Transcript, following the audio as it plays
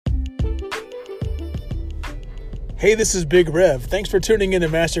Hey, this is Big Rev. Thanks for tuning in to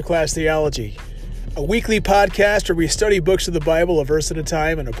Masterclass Theology, a weekly podcast where we study books of the Bible a verse at a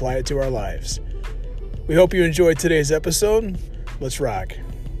time and apply it to our lives. We hope you enjoyed today's episode. Let's rock.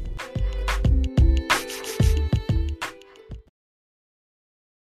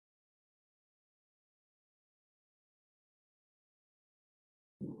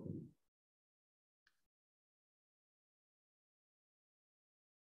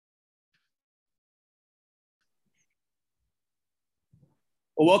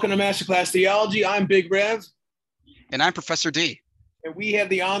 Well, welcome to Masterclass Theology. I'm Big Rev. And I'm Professor D. And we have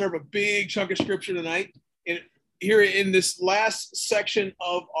the honor of a big chunk of scripture tonight. And here in this last section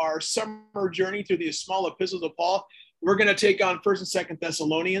of our summer journey through the small epistles of Paul, we're going to take on 1st and 2nd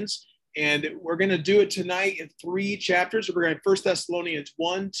Thessalonians. And we're going to do it tonight in 3 chapters. We're going to 1 Thessalonians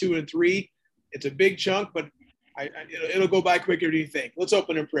 1, 2, and 3. It's a big chunk, but it'll go by quicker than you think. Let's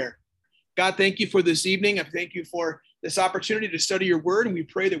open in prayer. God, thank you for this evening. I thank you for this opportunity to study your word, and we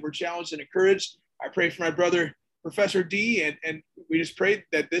pray that we're challenged and encouraged. I pray for my brother, Professor D, and we just pray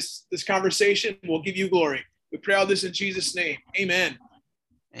that this conversation will give you glory. We pray all this in Jesus' name. Amen.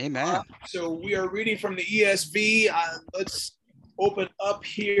 Amen. So we are reading from the ESV. Let's open up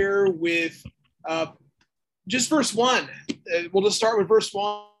here with just verse 1. We'll just start with verse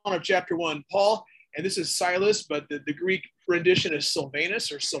 1 of chapter 1. Paul, and this is Silas, but the Greek rendition is Silvanus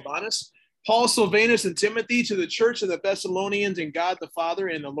or Silvanus. Paul, Silvanus, and Timothy, to the church of the Thessalonians in God the Father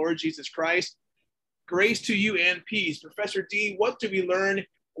and the Lord Jesus Christ. Grace to you and peace. Professor D, what do we learn?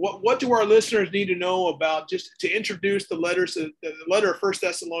 What do our listeners need to know about, just to introduce the letter of 1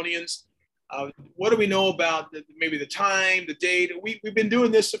 Thessalonians? What do we know about maybe the time, the date? We've been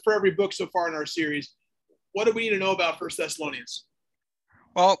doing this for every book so far in our series. What do we need to know about 1 Thessalonians?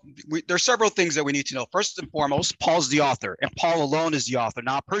 Well, there's several things that we need to know. First and foremost, Paul's the author, and Paul alone is the author.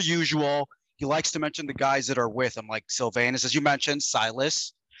 Now, per usual, he likes to mention the guys that are with him, like Silvanus, as you mentioned,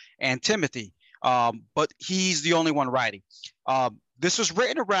 Silas, and Timothy. But he's the only one writing. This was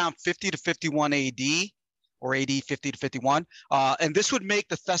written around 50 to 51 AD, or AD 50 to 51. And this would make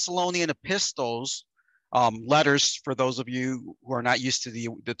the Thessalonian epistles, letters, for those of you who are not used to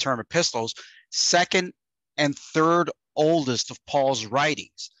the term epistles, second and third oldest of Paul's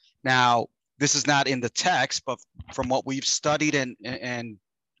writings. Now, this is not in the text, but from what we've studied and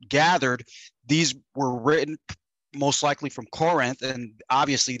gathered, these were written most likely from Corinth, and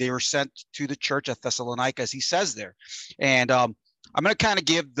obviously they were sent to the church at Thessalonica, as he says there. And I'm going to kind of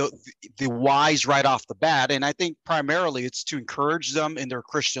give the whys right off the bat, and I think primarily it's to encourage them in their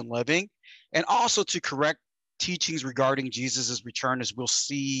Christian living, and also to correct teachings regarding Jesus's return, as we'll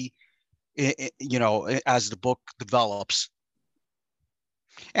see as the book develops.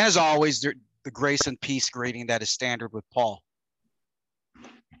 And as always, the grace and peace greeting that is standard with Paul.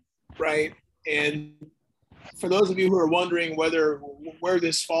 Right. And for those of you who are wondering where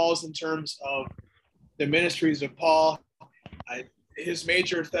this falls in terms of the ministries of Paul, his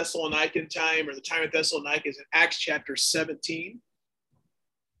major Thessalonican time, or the time of Thessalonica, is in Acts chapter 17.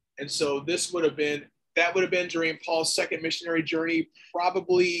 And so that would have been during Paul's second missionary journey,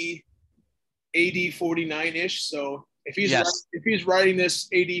 probably AD 49-ish. So if he's writing this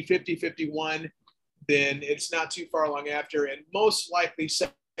AD 50, 51, then it's not too far long after, and most likely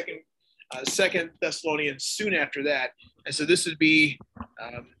second Thessalonians soon after that. And so this would be,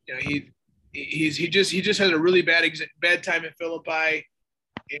 he just has a really bad time in Philippi,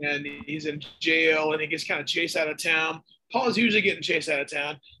 and he's in jail, and he gets kind of chased out of town. Paul's usually getting chased out of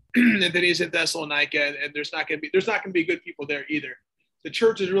town, and then he's in Thessalonica, and there's not going to be good people there either. The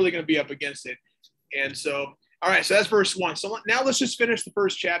church is really going to be up against it. And so, all right, so that's verse 1. So now let's just finish the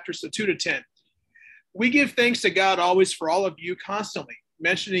first chapter, so 2 to 10. We give thanks to God always for all of you, constantly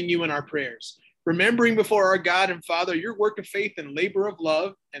mentioning you in our prayers, remembering before our God and Father your work of faith and labor of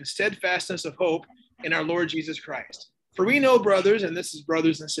love and steadfastness of hope in our Lord Jesus Christ. For we know, brothers, and this is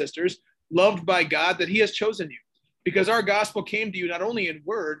brothers and sisters, loved by God, that he has chosen you, because our gospel came to you not only in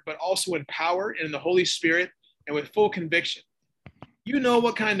word, but also in power and in the Holy Spirit and with full conviction. You know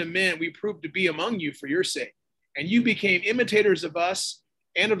what kind of men we proved to be among you for your sake, and you became imitators of us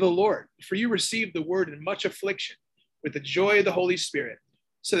and of the Lord, for you received the word in much affliction with the joy of the Holy Spirit,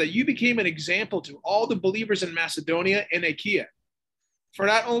 so that you became an example to all the believers in Macedonia and Achaia. For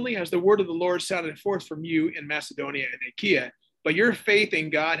not only has the word of the Lord sounded forth from you in Macedonia and Achaia, but your faith in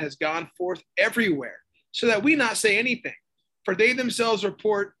God has gone forth everywhere, so that we not say anything. For they themselves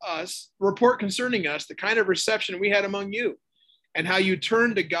report concerning us the kind of reception we had among you, and how you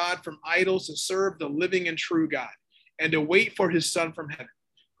turned to God from idols to serve the living and true God, and to wait for his Son from heaven,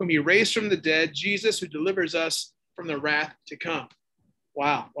 whom he raised from the dead, Jesus, who delivers us from the wrath to come.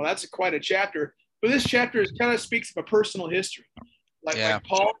 Wow. Well, that's quite a chapter. But this chapter kind of speaks of a personal history. Like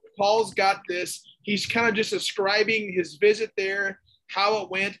Paul's got this. He's kind of just describing his visit there, how it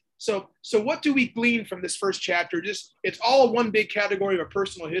went. So what do we glean from this first chapter? Just it's all one big category of a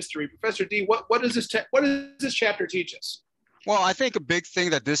personal history. Professor D, what does this chapter teach us? Well, I think a big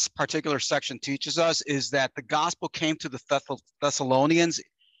thing that this particular section teaches us is that the gospel came to the Thessalonians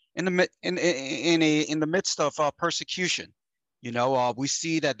in the midst of persecution. You know, we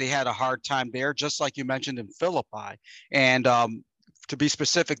see that they had a hard time there, just like you mentioned in Philippi. And to be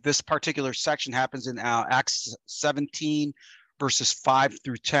specific, this particular section happens in Acts 17, verses 5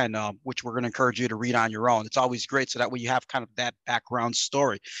 through 10, which we're going to encourage you to read on your own. It's always great, so that way you have kind of that background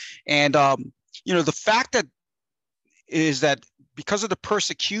story. And, you know, the fact that is that because of the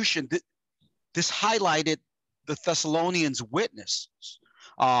persecution, this highlighted the Thessalonians' witness.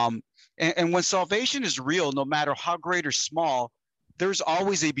 And when salvation is real, no matter how great or small, there's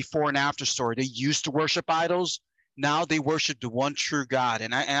always a before and after story. They used to worship idols. Now they worship the one true God.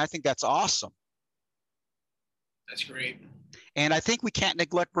 And I think that's awesome. That's great. And I think we can't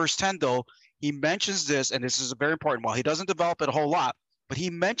neglect verse 10, though. He mentions this, and this is a very important one. He doesn't develop it a whole lot, but he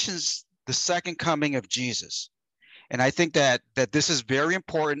mentions the second coming of Jesus. And I think that this is very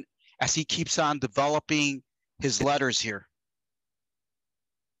important as he keeps on developing his letters here.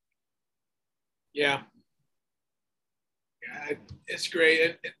 Yeah, it's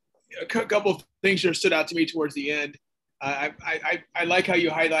great. A couple of things that stood out to me towards the end. I like how you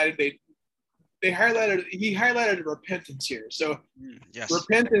highlighted he highlighted repentance here. So yes.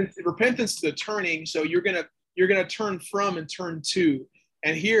 repentance to the turning. So you're gonna turn from and turn to.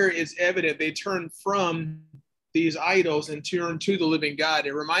 And here is evident they turn from these idols and turn to the living God.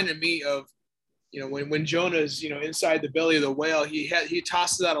 It reminded me of, you know, when Jonah's, you know, inside the belly of the whale, he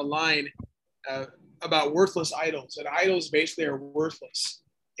tosses out a line about worthless idols, and idols basically are worthless.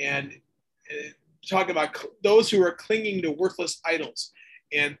 And talk about those who are clinging to worthless idols,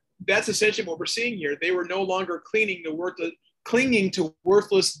 and that's essentially what we're seeing here. They were no longer clinging to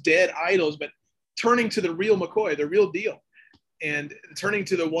worthless dead idols, but turning to the real McCoy, the real deal, and turning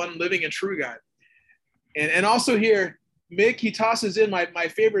to the one living and true God. And also here, Mick, he tosses in my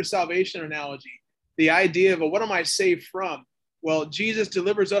favorite salvation analogy, the idea of, well, what am I saved from? Well, Jesus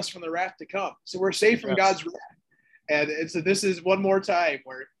delivers us from the wrath to come. So we're saved from God's wrath. And so this is one more time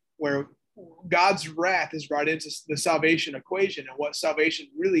where God's wrath is brought into the salvation equation, and what salvation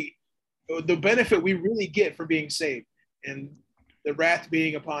really, the benefit we really get for being saved, and the wrath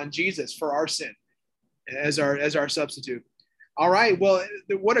being upon Jesus for our sin as our substitute. All right. Well,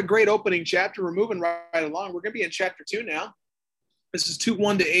 what a great opening chapter. We're moving right along. We're going to be in chapter 2 now. This is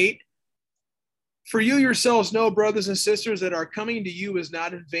 2:1-8. For you yourselves know, brothers and sisters, that our coming to you is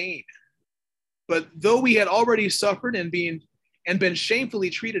not in vain. But though we had already suffered and been shamefully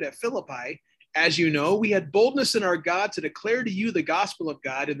treated at Philippi, as you know, we had boldness in our God to declare to you the gospel of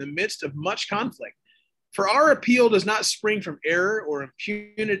God in the midst of much conflict. For our appeal does not spring from error or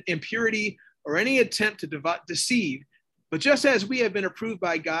impurity or any attempt to deceive, but just as we have been approved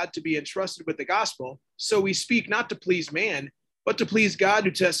by God to be entrusted with the gospel, so we speak not to please man, but to please God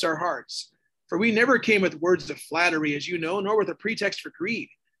who tests our hearts. For we never came with words of flattery, as you know, nor with a pretext for greed.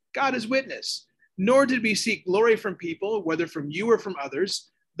 God is witness. Nor did we seek glory from people, whether from you or from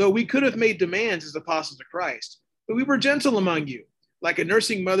others, though we could have made demands as apostles of Christ. But we were gentle among you, like a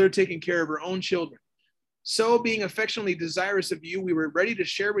nursing mother taking care of her own children. So, being affectionately desirous of you, we were ready to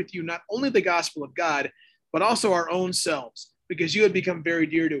share with you not only the gospel of God, but also our own selves, because you had become very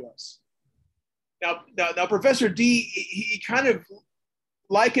dear to us. Now, Professor D, he kind of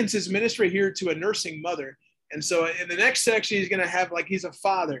likens his ministry here to a nursing mother. And so in the next section, he's going to have like he's a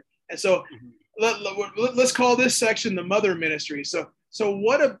father. And so let's call this section the mother ministry. So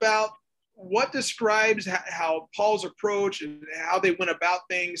what describes how Paul's approach and how they went about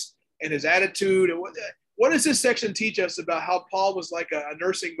things and his attitude? And what does this section teach us about how Paul was like a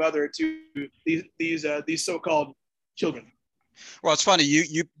nursing mother to these so-called children? Well, it's funny.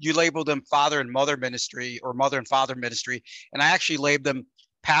 You labeled them father and mother ministry, or mother and father ministry. And I actually labeled them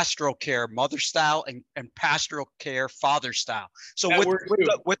pastoral care, mother style, and pastoral care, father style. So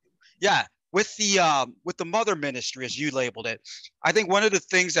with the mother ministry, as you labeled it, I think one of the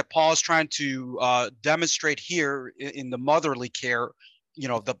things that Paul is trying to demonstrate here in the motherly care, you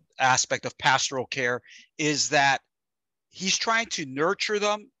know, the aspect of pastoral care, is that he's trying to nurture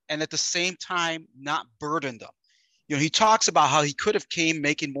them and at the same time not burden them. You know, he talks about how he could have came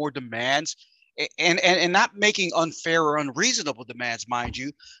making more demands and not making unfair or unreasonable demands, mind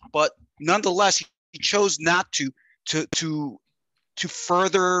you, but nonetheless, he chose not to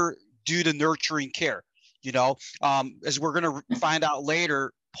further do the nurturing care. You know, as we're going to find out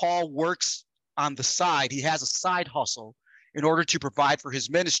later, Paul works on the side. He has a side hustle in order to provide for his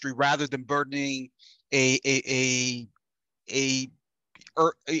ministry rather than burdening a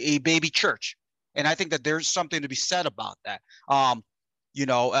baby church. And I think that there's something to be said about that.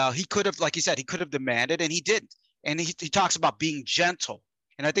 He could have, like he said, he could have demanded, and he didn't. And he talks about being gentle.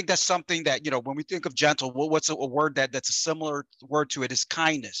 And I think that's something that, when we think of gentle, what's a word that's a similar word to it is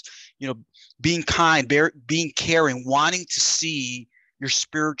kindness. Being kind, being caring, wanting to see your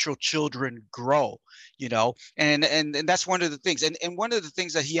spiritual children grow, and that's one of the things. And one of the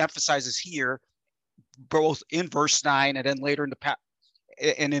things that he emphasizes here, both in verse 9 and then later in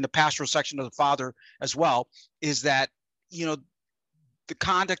the pastoral section of the Father as well, is that, the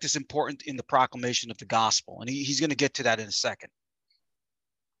conduct is important in the proclamation of the gospel. And he's going to get to that in a second.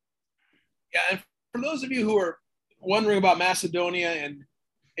 Yeah, and for those of you who are wondering about Macedonia, and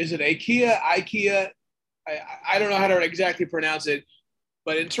is it Achaia, Ikea? I don't know how to exactly pronounce it,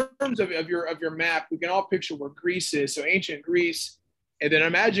 but in terms of your map, we can all picture where Greece is. So ancient Greece, and then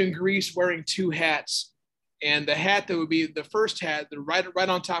imagine Greece wearing two hats, and the hat that would be the first hat, the right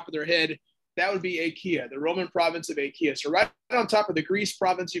on top of their head, that would be Achaia, the Roman province of Achaia. So right on top of the Greece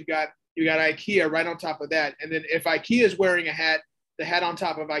province, you've got Achaia right on top of that, and then if Achaia is wearing a hat, the hat on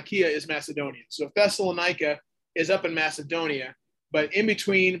top of Achaia is Macedonia. So Thessalonica is up in Macedonia, but in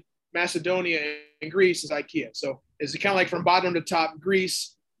between Macedonia and Greece is Achaia. So it's kind of like from bottom to top,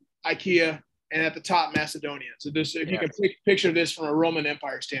 Greece, Achaia, and at the top, Macedonia. So this, if you can picture this from a Roman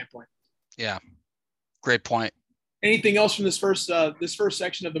Empire standpoint. Yeah, great point. Anything else from this first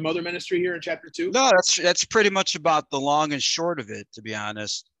section of the mother ministry here in chapter 2? No, that's pretty much about the long and short of it, to be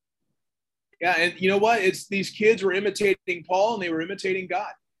honest. Yeah, and you know what? It's these kids were imitating Paul, and they were imitating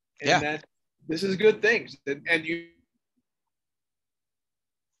God. And this is good things. And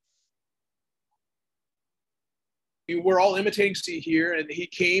you were all imitating C here, and he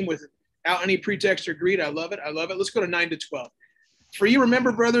came without any pretext or greed. I love it. Let's go to 9 to 12. For you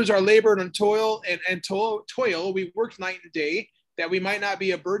remember, brothers, our labor and toil, we worked night and day, that we might not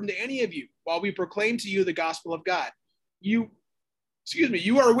be a burden to any of you, while we proclaim to you the gospel of God. You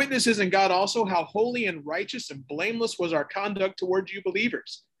are witnesses in God also how holy and righteous and blameless was our conduct towards you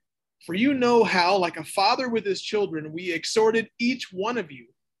believers. For you know how, like a father with his children, we exhorted each one of you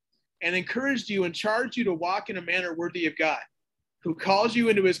and encouraged you and charged you to walk in a manner worthy of God, who calls you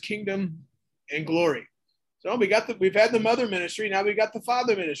into his kingdom and glory. So we've had the mother ministry, now we got the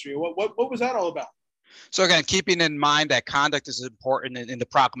father ministry. What was that all about? So again, keeping in mind that conduct is important in the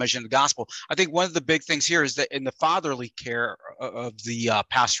proclamation of the gospel, I think one of the big things here is that in the fatherly care of the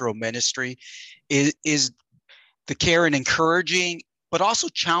pastoral ministry is the care in encouraging, but also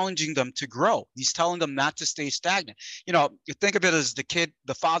challenging them to grow. He's telling them not to stay stagnant. You think of it as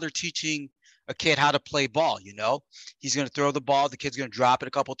the father teaching a kid how to play ball. He's going to throw the ball, the kid's going to drop it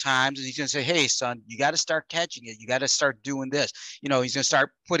a couple times, and he's going to say, hey, son, you got to start catching it. You got to start doing this. He's going to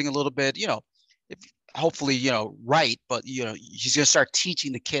start putting a little bit, hopefully, right. But, he's going to start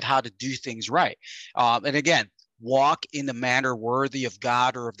teaching the kid how to do things right. And again, walk in a manner worthy of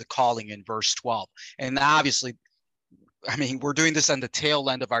God or of the calling in verse 12. And obviously, we're doing this on the tail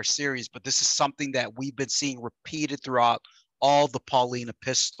end of our series, but this is something that we've been seeing repeated throughout all the Pauline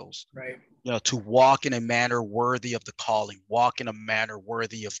epistles. Right. To walk in a manner worthy of the calling, walk in a manner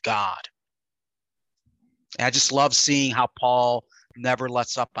worthy of God. And I just love seeing how Paul never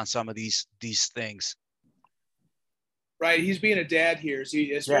lets up on some of these things. Right. He's being a dad here.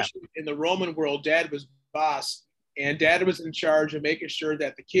 See, especially in the Roman world, dad was boss, and dad was in charge of making sure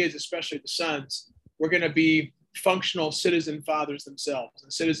that the kids, especially the sons, were going to be functional citizen fathers themselves,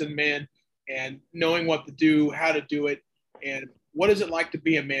 and citizen men, and knowing what to do, how to do it, and what is it like to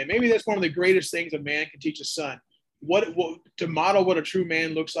be a man. Maybe that's one of the greatest things a man can teach a son. What to model what a true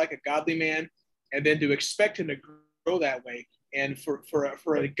man looks like, a godly man, and then to expect him to grow that way. And for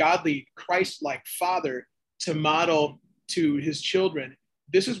a godly, Christ-like father to model to his children,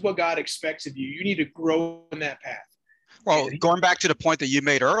 this is what God expects of you. You need to grow in that path. Well, going back to the point that you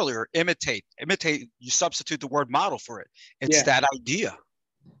made earlier, imitate, you substitute the word model for it. It's that idea.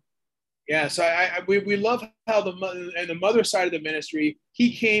 Yeah, so we love how the mother side of the ministry,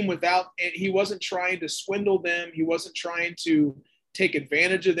 he came without, and he wasn't trying to swindle them. He wasn't trying to take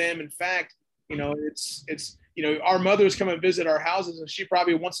advantage of them. In fact, it's our mothers come and visit our houses, and she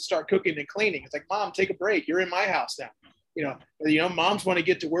probably wants to start cooking and cleaning. It's like, Mom, take a break. You're in my house now. Moms want to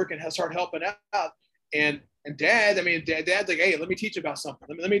get to work and start helping out. And Dad's like, hey, let me teach you about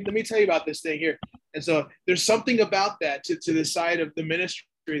something. Let me tell you about this thing here. And so there's something about that to the side of the ministry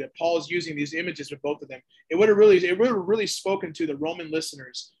that Paul is using these images with both of them. It would have really spoken to the Roman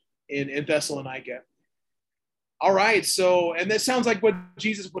listeners in Thessalonica. All right. So, and that sounds like what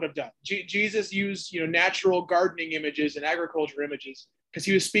Jesus would have done. Jesus used, natural gardening images and agriculture images because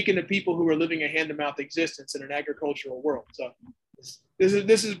he was speaking to people who were living a hand-to-mouth existence in an agricultural world. So,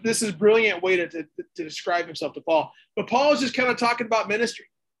 this is brilliant way to describe himself to Paul. But Paul is just kind of talking about ministry.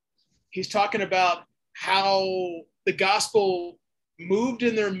 He's talking about how the gospel moved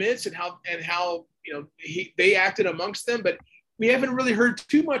in their midst and how they acted amongst them. But we haven't really heard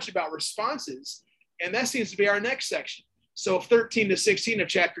too much about responses. And that seems to be our next section. So 13 to 16 of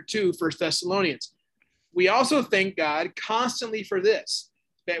chapter 2, 1 Thessalonians. We also thank God constantly for this,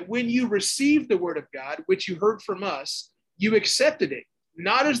 that when you received the word of God, which you heard from us, you accepted it,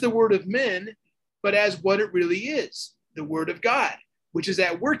 not as the word of men, but as what it really is, the word of God, which is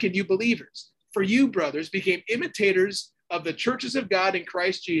at work in you believers. For you, brothers, became imitators of the churches of God in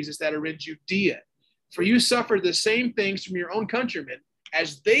Christ Jesus that are in Judea. For you suffered the same things from your own countrymen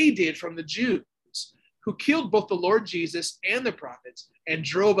as they did from the Jews, who killed both the Lord Jesus and the prophets and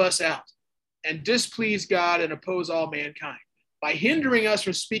drove us out and displeased God and oppose all mankind by hindering us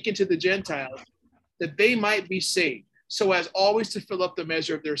from speaking to the Gentiles that they might be saved, so as always to fill up the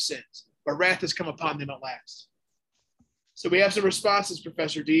measure of their sins. But wrath has come upon them at last. So we have some responses,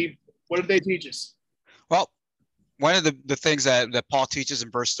 Professor D. What did they teach us? Well, one of the things that Paul teaches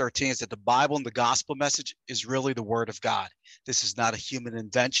in verse 13 is that the Bible and the gospel message is really the word of God. This is not a human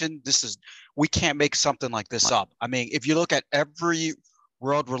invention. We can't make something like this up. I mean, if you look at every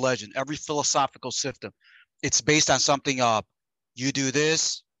world religion, every philosophical system, it's based on something of you do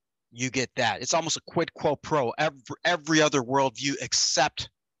this, you get that. It's almost a quid pro quo every other worldview except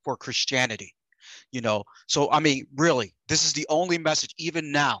for Christianity. So I mean, really, this is the only message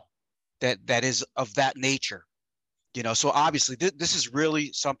even now that is of that nature. So obviously this is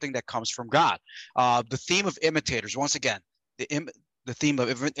really something that comes from God. The theme of imitators, once again, the theme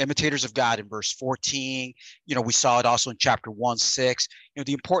of imitators of God in verse 14, we saw it also in chapter 1:6,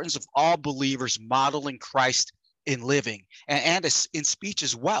 the importance of all believers modeling Christ in living and in speech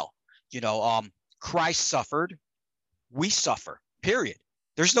as well. Christ suffered, we suffer, period.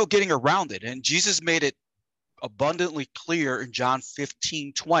 There's no getting around it. And Jesus made it abundantly clear in John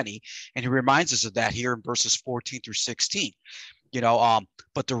 15:20, and he reminds us of that here in verses 14 through 16.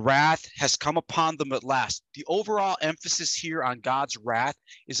 But the wrath has come upon them at last. The overall emphasis here on God's wrath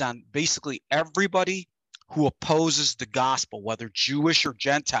is on basically everybody who opposes the gospel, whether Jewish or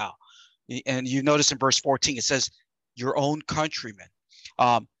Gentile. And you notice in verse 14, it says, your own countrymen.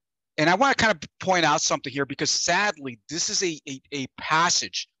 And I want to kind of point out something here, because sadly, this is a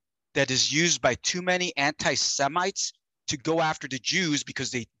passage that is used by too many anti-Semites to go after the Jews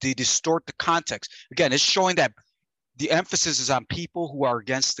because they distort the context. Again, it's showing that the emphasis is on people who are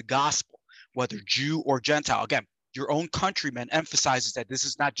against the gospel, whether Jew or Gentile. Again, your own countrymen emphasizes that this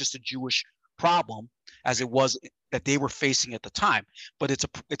is not just a Jewish problem as it was that they were facing at the time, but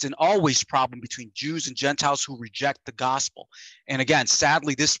it's an always problem between Jews and Gentiles who reject the gospel. And again,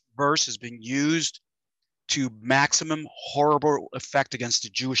 sadly, this verse has been used to maximum horrible effect against the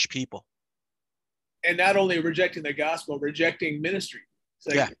Jewish people. And not only rejecting the gospel, rejecting ministry.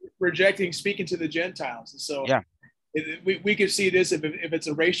 It's like rejecting speaking to the Gentiles. And so we could see this if it's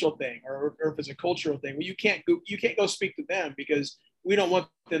a racial thing or if it's a cultural thing. Well, you can't go speak to them because we don't want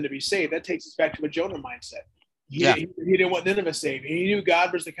them to be saved. That takes us back to a Jonah mindset. He didn't want Nineveh saved. He knew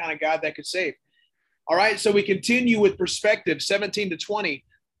God was the kind of God that could save. All right, so we continue with perspective, 17 to 20.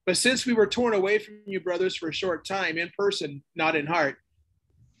 But since we were torn away from you, brothers, for a short time, in person, not in heart,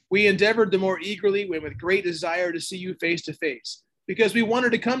 we endeavored the more eagerly and with great desire to see you face to face, because we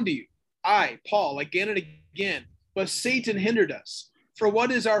wanted to come to you, I, Paul, again and again, but Satan hindered us. For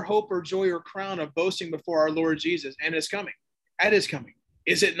what is our hope or joy or crown of boasting before our Lord Jesus and his coming? At his coming.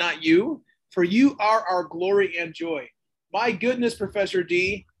 Is it not you? For you are our glory and joy. My goodness, Professor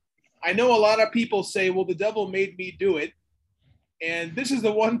D, I know a lot of people say, well, the devil made me do it. And this is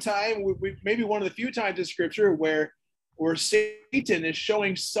the one time, maybe one of the few times in Scripture where Satan is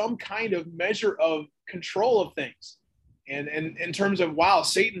showing some kind of measure of control of things. And in terms of, wow,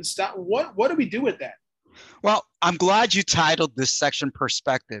 Satan, stop. What do we do with that? Well, I'm glad you titled this section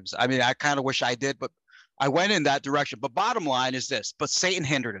Perspectives. I mean, I kind of wish I did, but I went in that direction. But bottom line is this, but Satan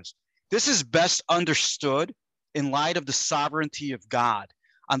hindered us. This is best understood in light of the sovereignty of God.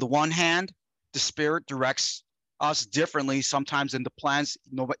 On the one hand, the Spirit directs us differently sometimes in the plans,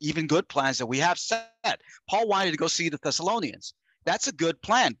 even good plans that we have set. Paul wanted to go see the Thessalonians. That's a good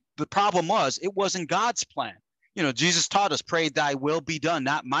plan. The problem was it wasn't God's plan. Jesus taught us, pray thy will be done,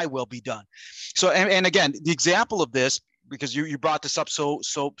 not my will be done. So, and again, the example of this, because you brought this up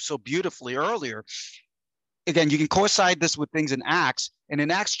so beautifully earlier, again, you can coincide this with things in Acts. And in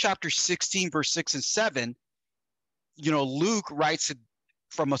Acts chapter 16, verse 6 and 7, Luke writes it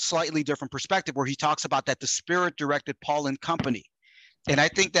from a slightly different perspective, where he talks about that the Spirit directed Paul and company. And I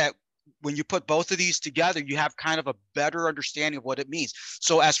think that when you put both of these together, you have kind of a better understanding of what it means.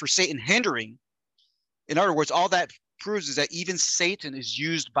 So as for Satan hindering, in other words, all that proves is that even Satan is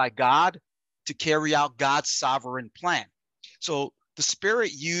used by God to carry out God's sovereign plan. So the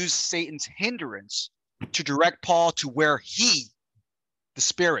Spirit used Satan's hindrance to direct Paul to where the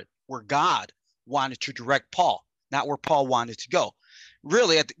Spirit, where God wanted to direct Paul, not where Paul wanted to go.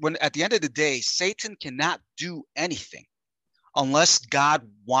 Really, at the end of the day, Satan cannot do anything unless God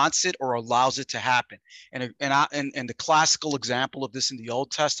wants it or allows it to happen. And the classical example of this in the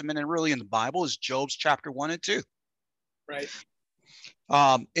Old Testament and really in the Bible is Job's chapter 1 and 2. Right.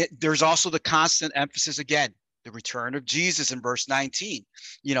 There's also the constant emphasis, again, the return of Jesus in verse 19.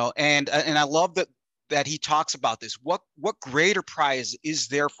 And I love that he talks about this. What greater prize is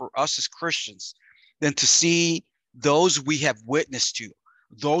there for us as Christians than to see those we have witnessed to,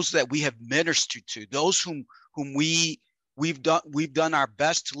 those that we have ministered to, those whom we've done our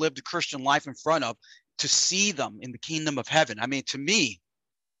best to live the Christian life in front of, to see them in the kingdom of heaven. I mean, to me,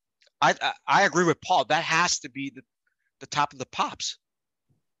 I agree with Paul. That has to be the top of the pops.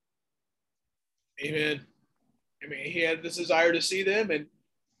 Amen. I mean, he had this desire to see them,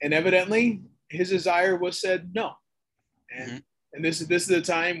 and evidently his desire was said no. And this is the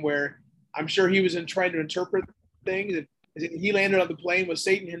time where I'm sure he was trying to interpret things. And he landed on the plane with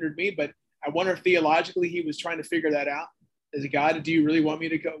Satan hindered me, but I wonder if theologically he was trying to figure that out. As God, do you really want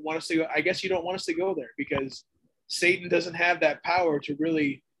us to go? I guess you don't want us to go there because Satan doesn't have that power to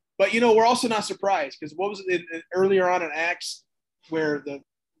really. But we're also not surprised, because what was it earlier on in Acts where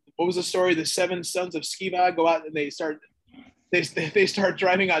what was the story? The 7 sons of Sceva go out and they start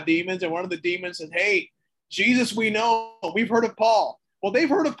driving out demons, and one of the demons said, "Hey, Jesus, we've heard of Paul." Well, they've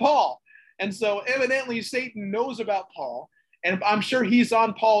heard of Paul, and so evidently Satan knows about Paul, and I'm sure he's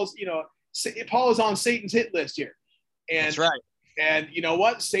on Paul's. Paul is on Satan's hit list here. And, that's right. And you know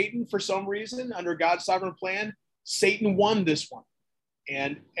what? Satan, for some reason, under God's sovereign plan, Satan won this one.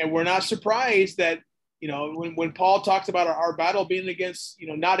 And we're not surprised that, when Paul talks about our battle being against,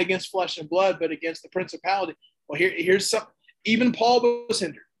 not against flesh and blood, but against the principality. Well, here's some, even Paul was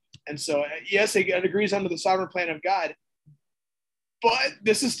hindered. And so, yes, it agrees under the sovereign plan of God. But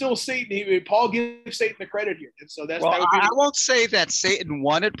this is still Satan. Paul gives Satan the credit here. And so I won't say that Satan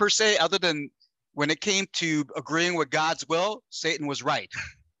won it per se, other than when it came to agreeing with God's will, Satan was right.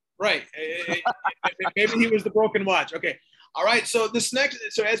 Right. Maybe he was the broken watch. Okay. All right. So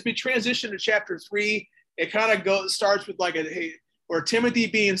as we transition to chapter 3, it kind of starts with or Timothy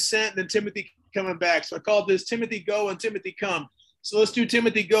being sent, then Timothy coming back. So I called this Timothy go and Timothy come. So let's do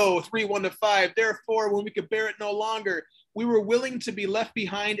Timothy go, 3:1-5. Therefore, when we could bear it no longer, we were willing to be left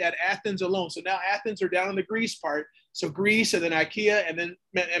behind at Athens alone. So now Athens are down in the Greece part. So Greece, and then Achaia, and then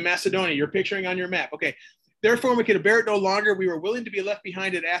Macedonia. You're picturing on your map. Okay. Therefore, we could bear it no longer. We were willing to be left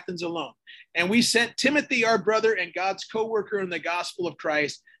behind at Athens alone. And we sent Timothy, our brother and God's co-worker in the gospel of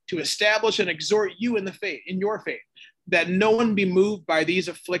Christ, to establish and exhort you in your faith, that no one be moved by these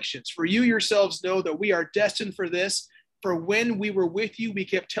afflictions. For you yourselves know that we are destined for this. For when we were with you, we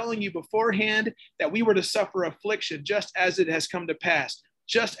kept telling you beforehand that we were to suffer affliction, just as it has come to pass,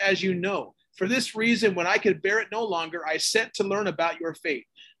 just as you know. For this reason, when I could bear it no longer, I sent to learn about your faith,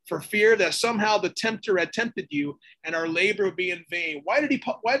 for fear that somehow the tempter had tempted you and our labor would be in vain. Why did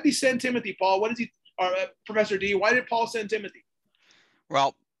he send Timothy, Paul? Professor D, why did Paul send Timothy?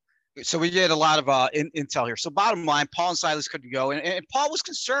 Well, so we get a lot of intel here. So bottom line, Paul and Silas couldn't go. And Paul was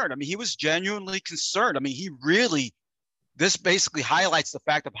concerned. I mean, he was genuinely concerned. I mean, this basically highlights the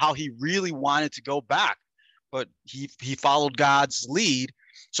fact of how he really wanted to go back, but he followed God's lead.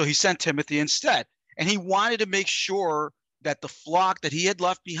 So he sent Timothy instead. And he wanted to make sure that the flock that he had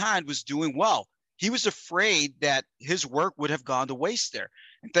left behind was doing well. He was afraid that his work would have gone to waste there.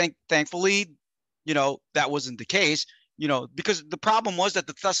 And thankfully, that wasn't the case, because the problem was that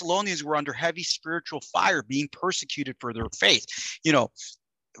the Thessalonians were under heavy spiritual fire, being persecuted for their faith.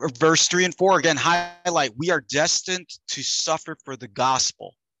 Verse 3 and 4 again highlight, we are destined to suffer for the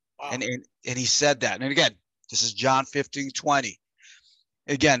gospel. Wow. And he said that. And again, this is John 15:20.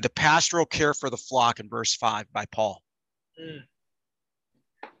 Again, the pastoral care for the flock in verse 5 by Paul.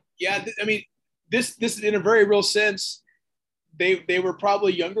 Yeah, I mean, this in a very real sense, they were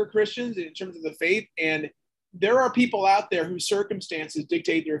probably younger Christians in terms of the faith, and there are people out there whose circumstances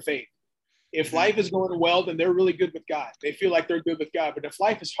dictate their faith. If life is going well, then they're really good with God. They feel like they're good with God. But if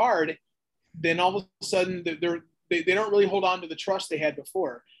life is hard, then all of a sudden they don't really hold on to the trust they had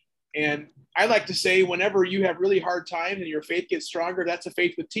before. And I like to say, whenever you have really hard times and your faith gets stronger, that's a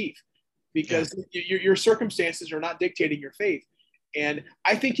faith with teeth. because your circumstances are not dictating your faith. And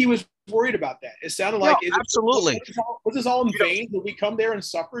I think he was worried about that. It sounded like, absolutely. Was this all in vain? Did we come there and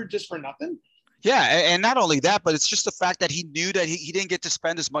suffer just for nothing? Yeah, and not only that, but it's just the fact that he knew that he didn't get to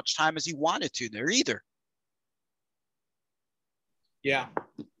spend as much time as he wanted to there either. Yeah.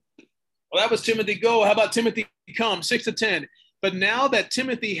 Well, that was Timothy go. How about Timothy come? 6-10. But now that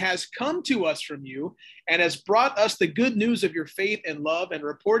Timothy has come to us from you and has brought us the good news of your faith and love, and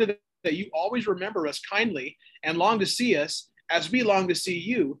reported that you always remember us kindly and long to see us as we long to see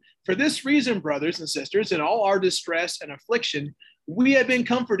you. For this reason, brothers and sisters, in all our distress and affliction, we have been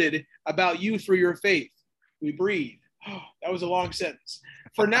comforted about you through your faith. We breathe. Oh, that was a long sentence.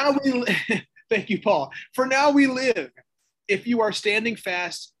 For now we thank you, Paul. For now we live, if you are standing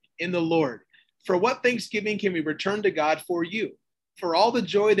fast in the Lord. For what thanksgiving can we return to God for you? For all the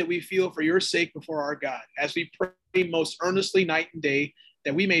joy that we feel for your sake before our God, as we pray most earnestly night and day,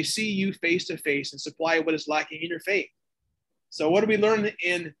 that we may see you face to face and supply what is lacking in your faith. So what do we learn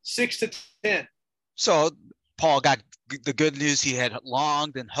in 6-10? So Paul got the good news he had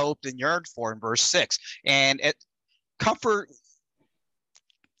longed and hoped and yearned for in verse 6. And it comfort,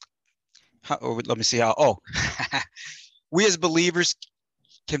 let me see how, we as believers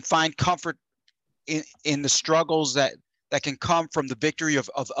can find comfort in the struggles that can come from the victory of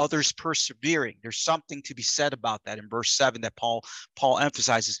others persevering. There's something to be said about that in verse 7 that Paul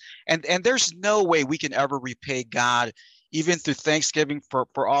emphasizes. And there's no way we can ever repay God, even through Thanksgiving,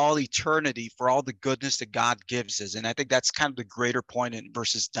 for all eternity, for all the goodness that God gives us. And I think that's kind of the greater point in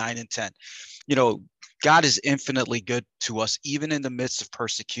verses 9 and 10. You know, God is infinitely good to us, even in the midst of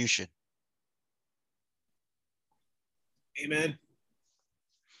persecution. Amen.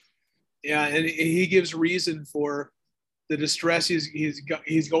 Yeah, and he gives reason for the distress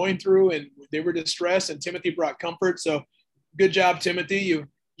he's going through, and they were distressed, and Timothy brought comfort. So good job, Timothy.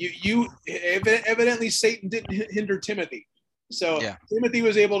 You evidently Satan didn't hinder Timothy. So yeah. Timothy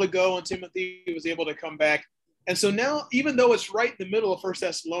was able to go, and Timothy was able to come back. And so now, even though it's right in the middle of 1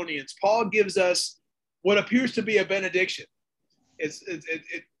 Thessalonians, Paul gives us what appears to be a benediction. It's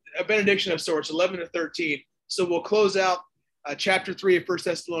a benediction of sorts, 11-13. So we'll close out chapter 3 of 1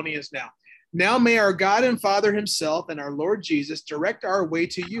 Thessalonians now. Now may our God and Father himself and our Lord Jesus direct our way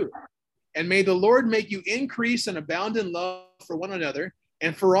to you. And may the Lord make you increase and abound in love for one another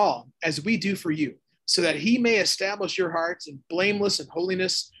and for all, as we do for you, so that he may establish your hearts in blameless and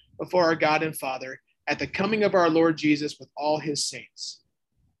holiness before our God and Father at the coming of our Lord Jesus with all his saints.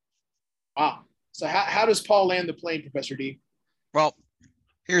 Wow. So how does Paul land the plane, Professor D? Well,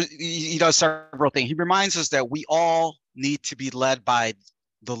 he does several things. He reminds us that we all need to be led by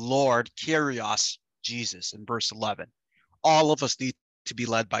the Lord, Kyrios, Jesus, in verse 11. All of us need to be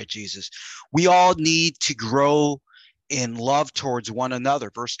led by Jesus. We all need to grow in love towards one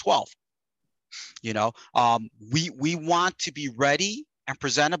another, verse 12. You know, we want to be ready and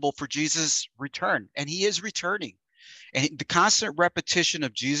presentable for Jesus' return, and he is returning. And the constant repetition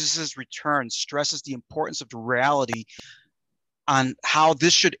of Jesus's return stresses the importance of the reality on how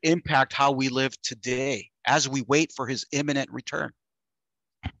this should impact how we live today as we wait for his imminent return.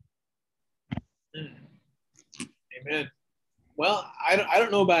 Amen. Well, I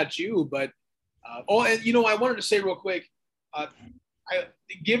don't know about you, but and you know, I wanted to say real quick,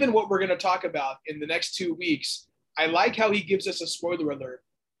 given what we're going to talk about in the next 2 weeks, I like how he gives us a spoiler alert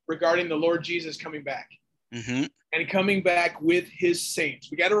regarding the Lord Jesus coming back and coming back with his saints.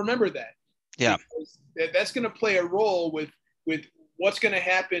 We got to remember that. Yeah, that's going to play a role with what's going to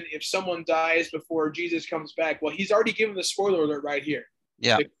happen if someone dies before Jesus comes back. Well, he's already given the spoiler alert right here.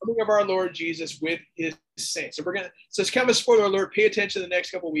 Yeah. The coming of our Lord Jesus with his saints. So it's kind of a spoiler alert. Pay attention the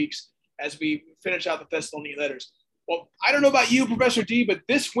next couple of weeks as we finish out the Thessalonian letters. Well, I don't know about you, Professor D, but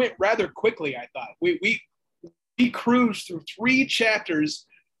this went rather quickly, I thought. We cruised through 3 chapters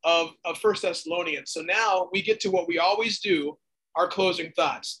of 1 Thessalonians. So now we get to what we always do, our closing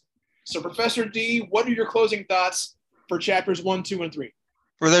thoughts. So Professor D, what are your closing thoughts for chapters 1, 2, and 3?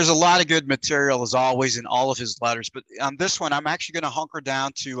 Well, there's a lot of good material as always in all of his letters, but on this one, I'm actually going to hunker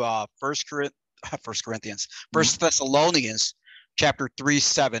down to 1 Thessalonians chapter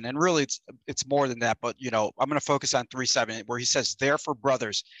 3:7, and really it's more than that, but you know, I'm going to focus on 3:7, where he says, "Therefore,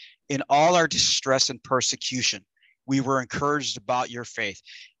 brothers, in all our distress and persecution, we were encouraged about your faith."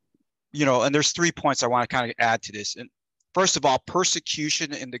 You know, and there's 3 points I want to kind of add to this. And first of all,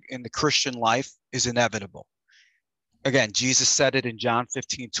 persecution in the Christian life is inevitable. Again, Jesus said it in John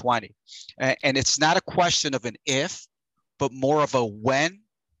 15:20. And it's not a question of an if, but more of a when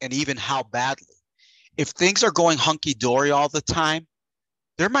and even how badly. If things are going hunky-dory all the time,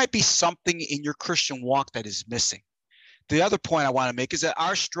 there might be something in your Christian walk that is missing. The other point I want to make is that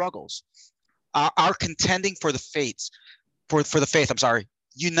our struggles, our contending for the faith,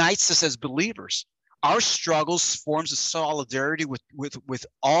 unites us as believers. Our struggles forms a solidarity with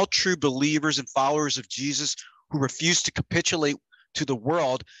all true believers and followers of Jesus who refuse to capitulate to the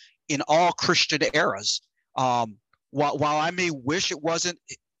world in all Christian eras. While I may wish it wasn't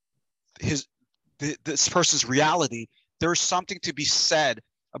this person's reality, there's something to be said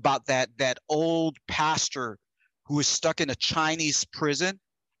about that old pastor who is stuck in a Chinese prison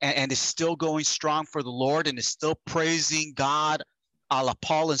and is still going strong for the Lord and is still praising God, a la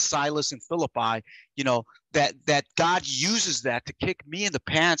Paul and Silas in Philippi. That God uses that to kick me in the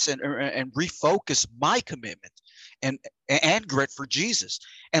pants and refocus my commitment and grit for Jesus.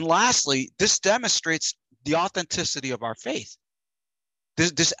 And lastly, this demonstrates the authenticity of our faith.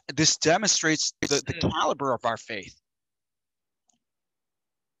 This demonstrates the caliber of our faith.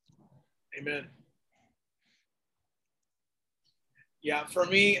 Amen. Yeah, for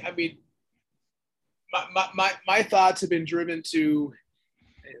me, I mean, my thoughts have been driven to,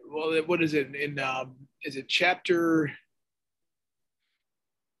 well, what is it is it chapter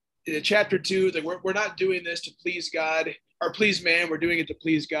 2? That we're not doing this to please God or please man. We're doing it to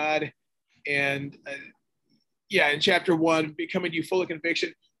please God. And in chapter 1, becoming you full of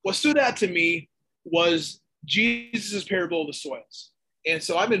conviction. What stood out to me was Jesus' parable of the soils. And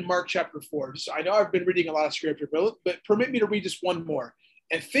so I'm in Mark chapter 4. So I know I've been reading a lot of scripture, but permit me to read just one more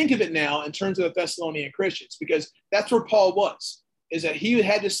and think of it now in terms of the Thessalonian Christians, because that's where Paul was, is that he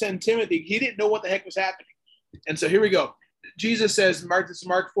had to send Timothy. He didn't know what the heck was happening. And so here we go. Jesus says, Mark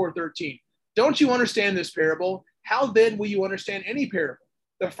 4:13, "Don't you understand this parable? How then will you understand any parable?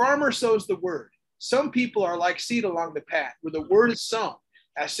 The farmer sows the word. Some people are like seed along the path where the word is sown.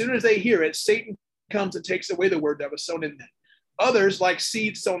 As soon as they hear it, Satan comes and takes away the word that was sown in them. Others, like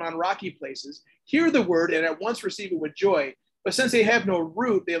seed sown on rocky places, hear the word and at once receive it with joy. But since they have no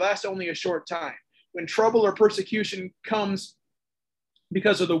root, they last only a short time. When trouble or persecution comes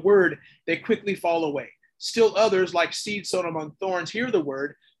because of the word, they quickly fall away. Still others, like seed sown among thorns, hear the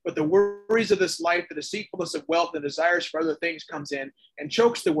word, but the worries of this life, the deceitfulness of wealth, and desires for other things comes in and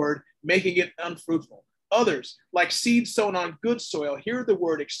chokes the word, making it unfruitful. Others, like seed sown on good soil, hear the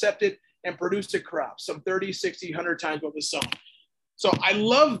word, accept it, and produce a crop, some 30, 60, 100 times what was sown." So I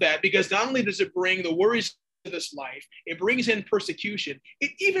love that, because not only does it bring the worries of this life, it brings in persecution.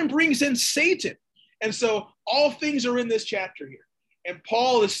 It even brings in Satan. And so all things are in this chapter here. And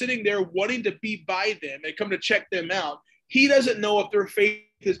Paul is sitting there wanting to be by them and come to check them out. He doesn't know if their faith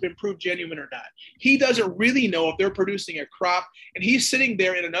has been proved genuine or not. He doesn't really know if they're producing a crop. And he's sitting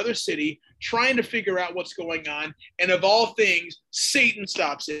there in another city trying to figure out what's going on. And of all things, Satan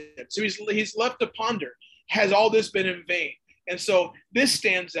stops him. So he's left to ponder, has all this been in vain? And so this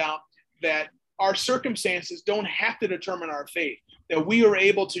stands out, that our circumstances don't have to determine our faith, that we are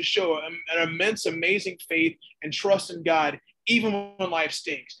able to show an immense, amazing faith and trust in God, even when life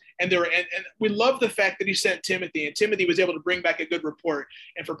stinks. And we love the fact that he sent Timothy, and Timothy was able to bring back a good report,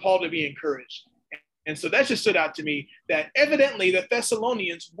 and for Paul to be encouraged. And so that just stood out to me, that evidently the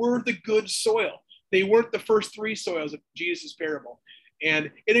Thessalonians were the good soil. They weren't the first 3 soils of Jesus' parable.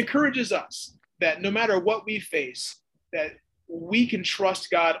 And it encourages us that no matter what we face, that we can trust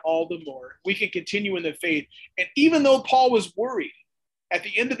God all the more. We can continue in the faith. And even though Paul was worried, at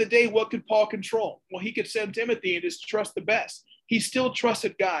the end of the day, what could Paul control? Well, he could send Timothy and just trust the best. He still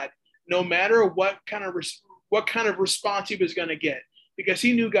trusted God, no matter what kind of response he was going to get, because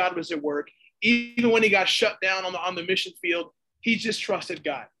he knew God was at work. Even when he got shut down on the mission field, he just trusted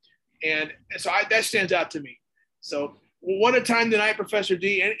God. And so that stands out to me. So what a time tonight, Professor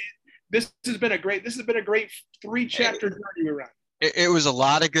D. And this has been a great 3-chapter journey we're on. It was a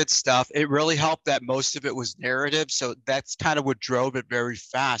lot of good stuff. It really helped that most of it was narrative. So that's kind of what drove it very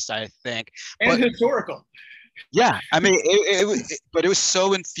fast, I think. And historical. Yeah. I mean, but it was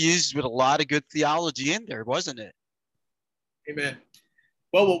so infused with a lot of good theology in there, wasn't it? Amen.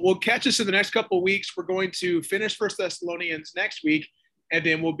 Well, we'll catch us in the next couple of weeks. We're going to finish 1 Thessalonians next week, and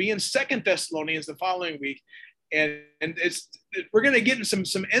then we'll be in 2 Thessalonians the following week. And we're going to get into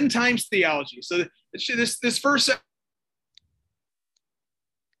some end times theology. So this first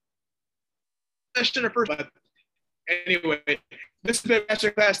session of first. Anyway, this has been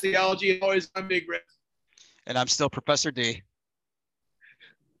Masterclass Theology. Always, I'm Big Rick. And I'm still Professor D.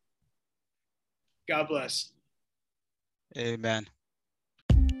 God bless. Amen.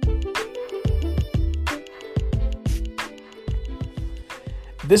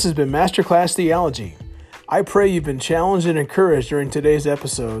 This has been Masterclass Theology. I pray you've been challenged and encouraged during today's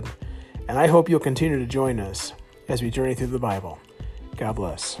episode, and I hope you'll continue to join us as we journey through the Bible. God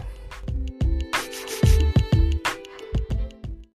bless.